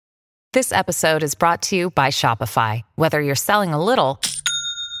This episode is brought to you by Shopify. Whether you're selling a little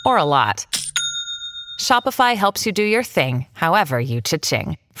or a lot, Shopify helps you do your thing, however you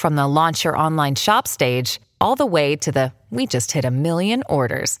cha-ching. From the launch your online shop stage, all the way to the we just hit 1 million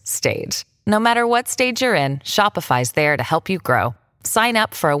orders stage. No matter what stage you're in, Shopify's there to help you grow. Sign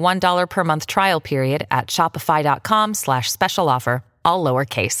up for a $1 per month trial period at shopify.com/special offer, all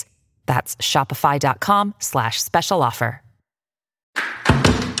lowercase. That's shopify.com/special offer.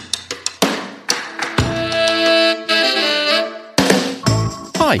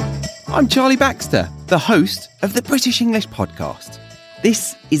 Hi, I'm Charlie Baxter, the host of the British English Podcast.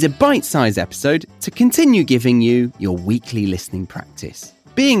 This is a bite-sized episode to continue giving you your weekly listening practice.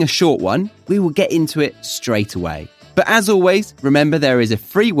 Being a short one, we will get into it straight away. But as always, remember there is a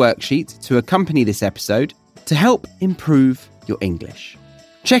free worksheet to accompany this episode to help improve your English.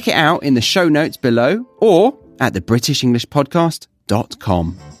 Check it out in the show notes below or at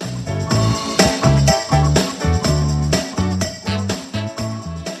thebritishenglishpodcast.com.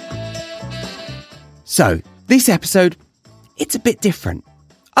 So, this episode, it's a bit different.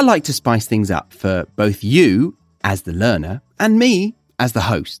 I like to spice things up for both you as the learner and me as the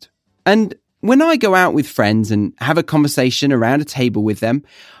host. And when I go out with friends and have a conversation around a table with them,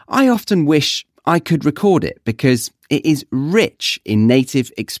 I often wish I could record it because it is rich in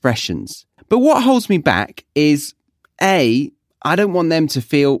native expressions. But what holds me back is A, I don't want them to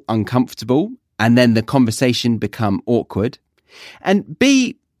feel uncomfortable and then the conversation become awkward. And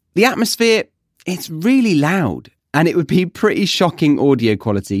B, the atmosphere, it's really loud and it would be pretty shocking audio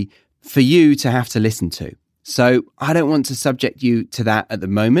quality for you to have to listen to. So I don't want to subject you to that at the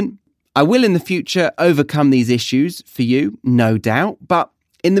moment. I will in the future overcome these issues for you, no doubt. But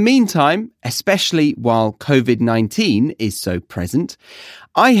in the meantime, especially while COVID-19 is so present,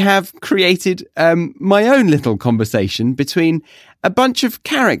 I have created my own little conversation between a bunch of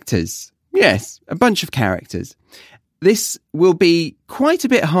characters. Yes, a bunch of characters. This will be quite a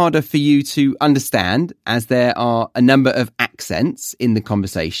bit harder for you to understand as there are a number of accents in the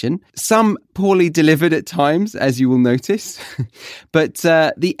conversation, some poorly delivered at times, as you will notice. But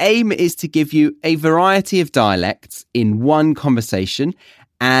the aim is to give you a variety of dialects in one conversation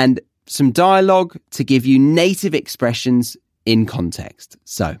and some dialogue to give you native expressions in context.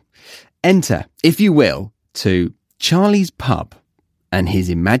 So enter, if you will, to Charlie's pub and his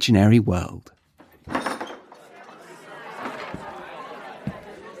imaginary world.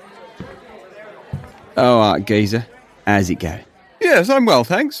 All right, geezer. How's it go? Yes, I'm well,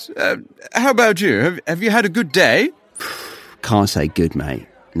 thanks. How about you? Have you had a good day? Can't say good, mate.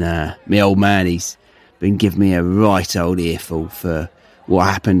 Nah, me old man, he's been giving me a right old earful for what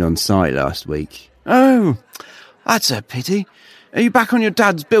happened on site last week. Oh, that's a pity. Are you back on your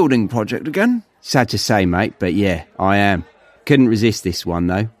dad's building project again? Sad to say, mate, but yeah, I am. Couldn't resist this one,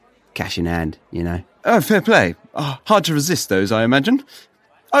 though. Cash in hand, you know. Oh, fair play. Oh, hard to resist those, I imagine.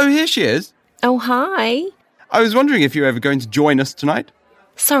 Oh, here she is. Oh, hi. I was wondering if you were ever going to join us tonight.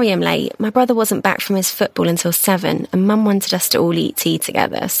 Sorry I'm late. My brother wasn't back from his football until 7 and Mum wanted us to all eat tea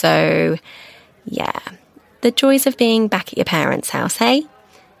together. So, yeah. The joys of being back at your parents' house, hey?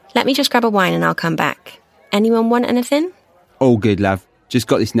 Let me just grab a wine and I'll come back. Anyone want anything? All good, love. Just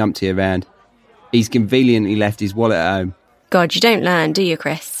got this numpty around. He's conveniently left his wallet at home. God, you don't learn, do you,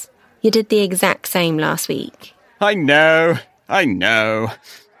 Chris? You did the exact same last week. I know.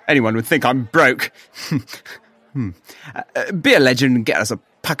 Anyone would think I'm broke. Be a legend and get us a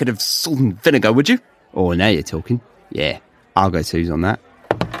packet of salt and vinegar, would you? Oh, now you're talking. Yeah, I'll go twos on that.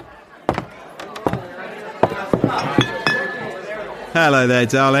 Hello there,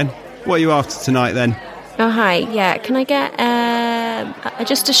 darling. What are you after tonight, then? Oh, hi. Yeah, can I get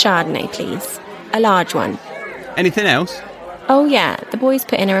just a Chardonnay, please? A large one. Anything else? Oh, yeah. The boys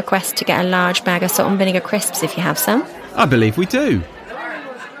put in a request to get a large bag of salt and vinegar crisps if you have some. I believe we do.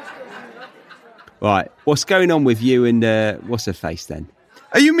 Right, what's going on with you and what's her face then?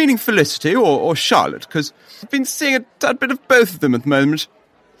 Are you meaning Felicity or Charlotte? Because I've been seeing a tad bit of both of them at the moment.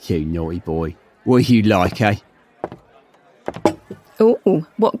 You naughty boy. What are you like, eh? Oh,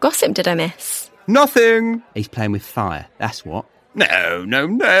 what gossip did I miss? Nothing. He's playing with fire, that's what. No.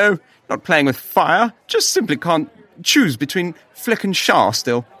 Not playing with fire. Just simply can't choose between Flick and Char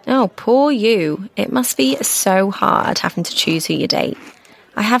still. Oh, poor you. It must be so hard having to choose who you date.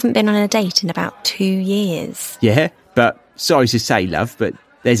 I haven't been on a date in about 2 years. Yeah, but sorry to say, love, but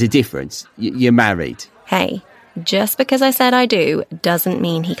there's a difference. You're married. Hey, just because I said I do doesn't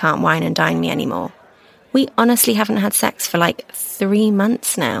mean he can't wine and dine me anymore. We honestly haven't had sex for like 3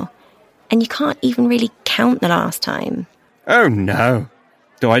 months now. And you can't even really count the last time. Oh, no.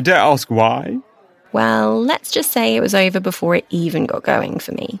 Do I dare ask why? Well, let's just say it was over before it even got going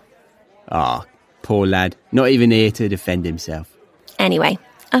for me. Ah, poor lad. Not even here to defend himself. Anyway,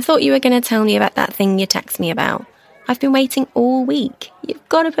 I thought you were going to tell me about that thing you text me about. I've been waiting all week. You've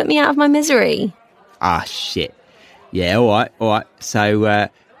got to put me out of my misery. Ah, shit. Yeah, all right. So,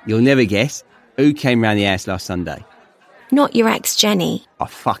 you'll never guess who came round the house last Sunday. Not your ex, Jenny. I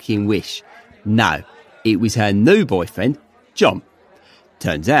fucking wish. No, it was her new boyfriend, John.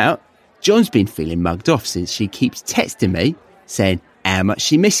 Turns out, John's been feeling mugged off since she keeps texting me, saying how much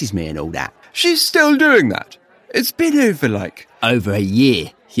she misses me and all that. She's still doing that. It's been Over a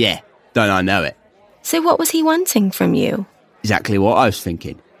year. Yeah, don't I know it. So what was he wanting from you? Exactly what I was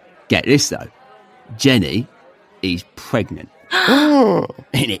thinking. Get this, though. Jenny is pregnant.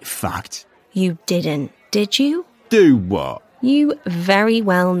 Ain't it fucked? You didn't, did you? Do what? You very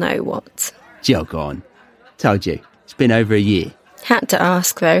well know what. Jog on. Told you, it's been over a year. Had to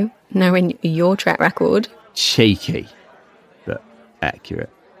ask, though, knowing your track record. Cheeky, but accurate.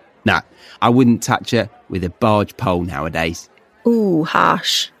 No, I wouldn't touch her with a barge pole nowadays. Ooh,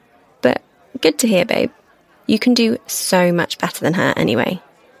 harsh. But good to hear, babe. You can do so much better than her anyway.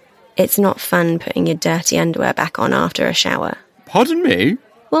 It's not fun putting your dirty underwear back on after a shower. Pardon me?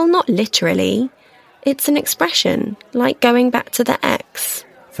 Well, not literally. It's an expression, like going back to the ex.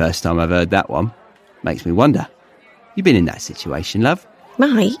 First time I've heard that one. Makes me wonder. You been in that situation, love?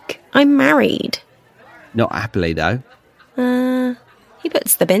 Mike, I'm married. Not happily, though. He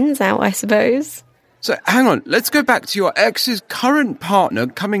puts the bins out, I suppose. So hang on, let's go back to your ex's current partner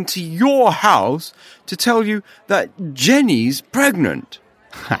coming to your house to tell you that Jenny's pregnant.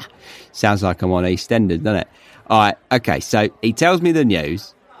 Ha! Sounds like I'm on EastEnders, doesn't it? All right, okay, so he tells me the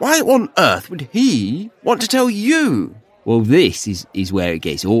news. Why on earth would he want to tell you? Well, this is where it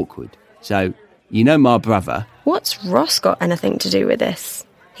gets awkward. So, you know my brother? What's Ross got anything to do with this?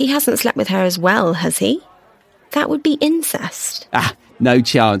 He hasn't slept with her as well, has he? That would be incest. Ah, no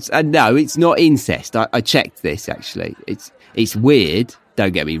chance. No, it's not incest. I checked this, actually. It's weird.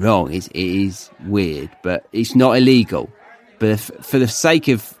 Don't get me wrong. It is weird, but it's not illegal. But for the sake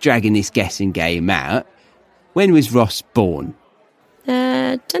of dragging this guessing game out, when was Ross born?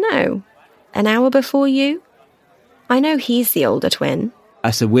 Dunno. An hour before you? I know he's the older twin.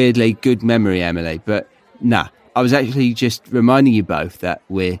 That's a weirdly good memory, Emily, but nah. I was actually just reminding you both that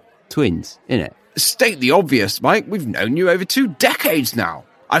we're twins, innit? State the obvious, Mike. We've known you over 2 decades now.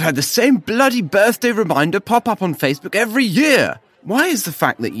 I've had the same bloody birthday reminder pop up on Facebook every year. Why is the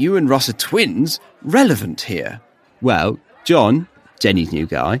fact that you and Ross are twins relevant here? Well, John, Jenny's new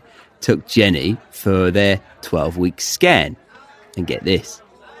guy, took Jenny for their 12-week scan. And get this,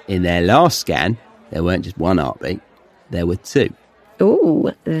 in their last scan, there weren't just one heartbeat, there were 2.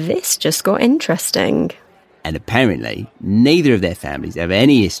 Ooh, this just got interesting. And apparently, neither of their families have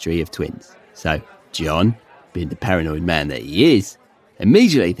any history of twins. So, John, being the paranoid man that he is,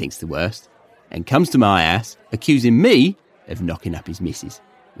 immediately thinks the worst and comes to my ass accusing me of knocking up his missus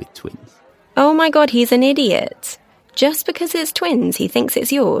with twins. Oh my god, he's an idiot. Just because it's twins, he thinks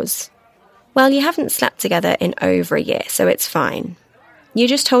it's yours. Well, you haven't slept together in over a year, so it's fine. You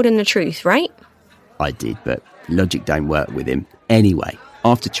just told him the truth, right? I did, but logic don't work with him. Anyway,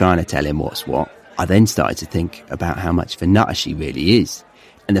 after trying to tell him what's what, I then started to think about how much of a nutter she really is.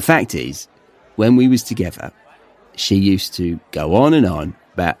 And the fact is, when we was together, she used to go on and on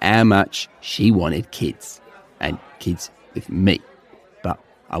about how much she wanted kids. And kids with me. But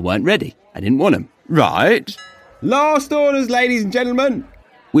I weren't ready. I didn't want them. Right. Last orders, ladies and gentlemen.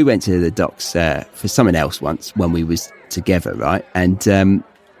 We went to the docks for something else once when we was together, right? And the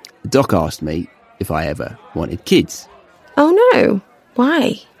doc asked me if I ever wanted kids. Oh no.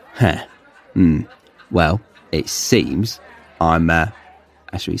 Why? Huh. Well, it seems I'm, how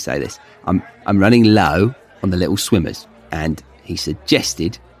shall we say this? I'm running low on the little swimmers, and he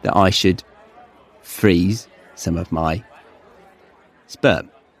suggested that I should freeze some of my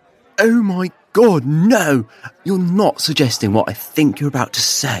sperm. Oh my God, no! You're not suggesting what I think you're about to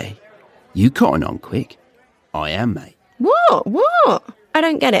say. You cotton on quick. I am, mate. What? I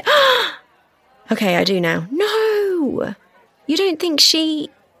don't get it. Okay, I do now. No! You don't think she...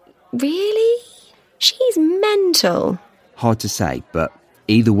 Really? She's mental. Hard to say, but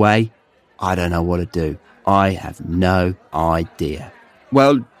either way, I don't know what to do. I have no idea.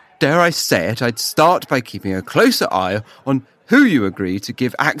 Well, dare I say it, I'd start by keeping a closer eye on who you agree to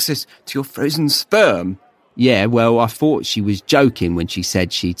give access to your frozen sperm. Yeah, well, I thought she was joking when she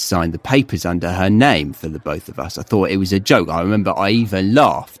said she'd signed the papers under her name for the both of us. I thought it was a joke. I remember I even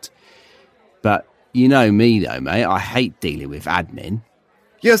laughed. But you know me, though, mate. I hate dealing with admin.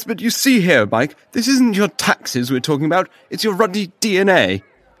 Yes, but you see here, Mike, this isn't your taxes we're talking about. It's your ruddy DNA.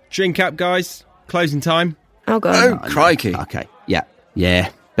 Drink up, guys. Closing time. Oh, God. Oh, crikey. Okay, yeah.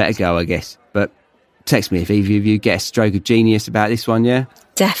 better go, I guess. But text me if either of you get a stroke of genius about this one, yeah?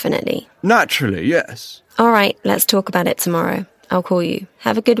 Definitely. Naturally, yes. All right, let's talk about it tomorrow. I'll call you.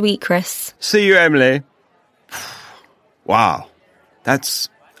 Have a good week, Chris. See you, Emily. Wow. That's,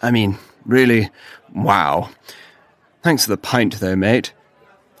 really, wow. Thanks for the pint, though, mate.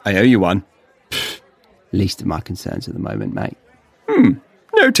 I owe you one. Least of my concerns at the moment, mate.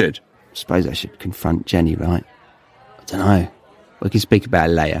 Noted. Suppose I should confront Jenny, right? I don't know. We can speak about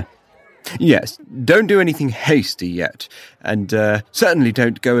it later. Yes, don't do anything hasty yet, and certainly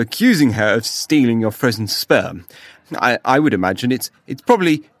don't go accusing her of stealing your frozen sperm. I would imagine it's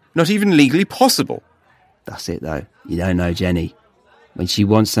probably not even legally possible. That's it, though. You don't know Jenny. When she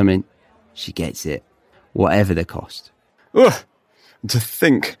wants something, she gets it, whatever the cost. Ugh, to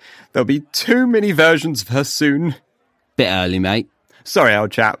think there'll be too many versions of her soon. Bit early, mate. Sorry,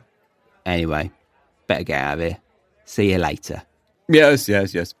 old chap. Anyway, better get out of here. See you later. Yes.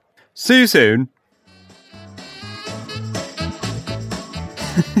 See you soon.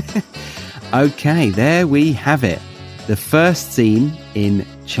 Okay, there we have it. The first scene in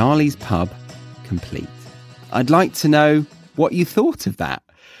Charlie's Pub complete. I'd like to know what you thought of that.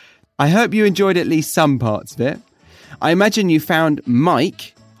 I hope you enjoyed at least some parts of it. I imagine you found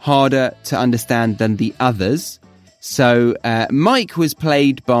Mike harder to understand than the others. So Mike was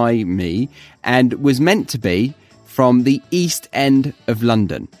played by me and was meant to be from the East End of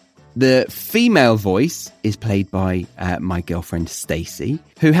London. The female voice is played by my girlfriend Stacey,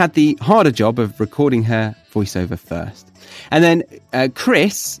 who had the harder job of recording her voiceover first. And then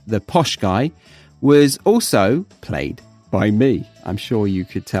Chris, the posh guy, was also played by me. I'm sure you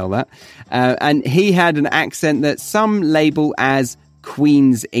could tell that. And he had an accent that some label as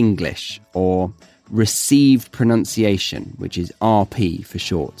Queen's English or received pronunciation, which is RP for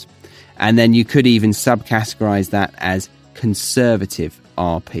short. And then you could even subcategorize that as conservative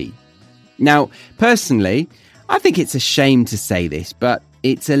RP. Now, personally, I think it's a shame to say this, but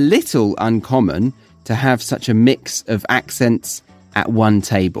it's a little uncommon to have such a mix of accents at one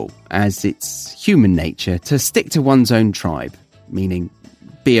table, as it's human nature to stick to one's own tribe, meaning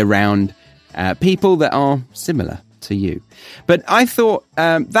be around people that are similar to you. But I thought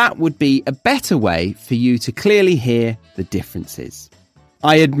that would be a better way for you to clearly hear the differences.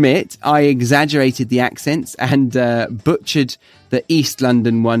 I admit I exaggerated the accents and butchered the East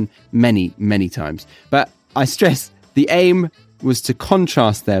London one many, many times. But I stress the aim was to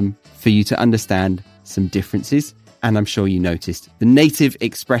contrast them for you to understand some differences. And I'm sure you noticed the native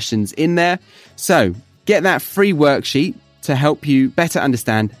expressions in there. So get that free worksheet to help you better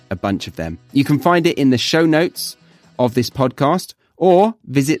understand a bunch of them. You can find it in the show notes of this podcast or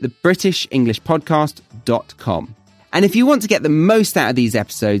visit the BritishEnglishPodcast.com. And if you want to get the most out of these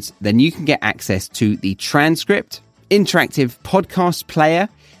episodes, then you can get access to the transcript, interactive podcast player,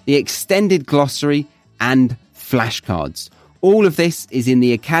 the extended glossary, and flashcards. All of this is in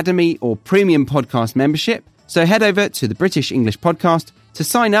the Academy or Premium Podcast membership. So head over to the British English Podcast to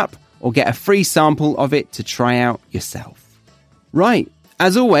sign up or get a free sample of it to try out yourself. Right.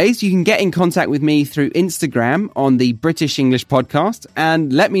 As always, you can get in contact with me through Instagram on the British English Podcast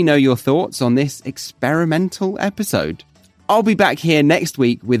and let me know your thoughts on this experimental episode. I'll be back here next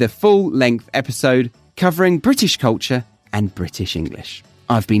week with a full-length episode covering British culture and British English.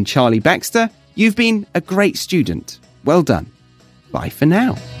 I've been Charlie Baxter. You've been a great student. Well done. Bye for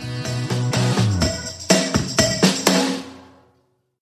now.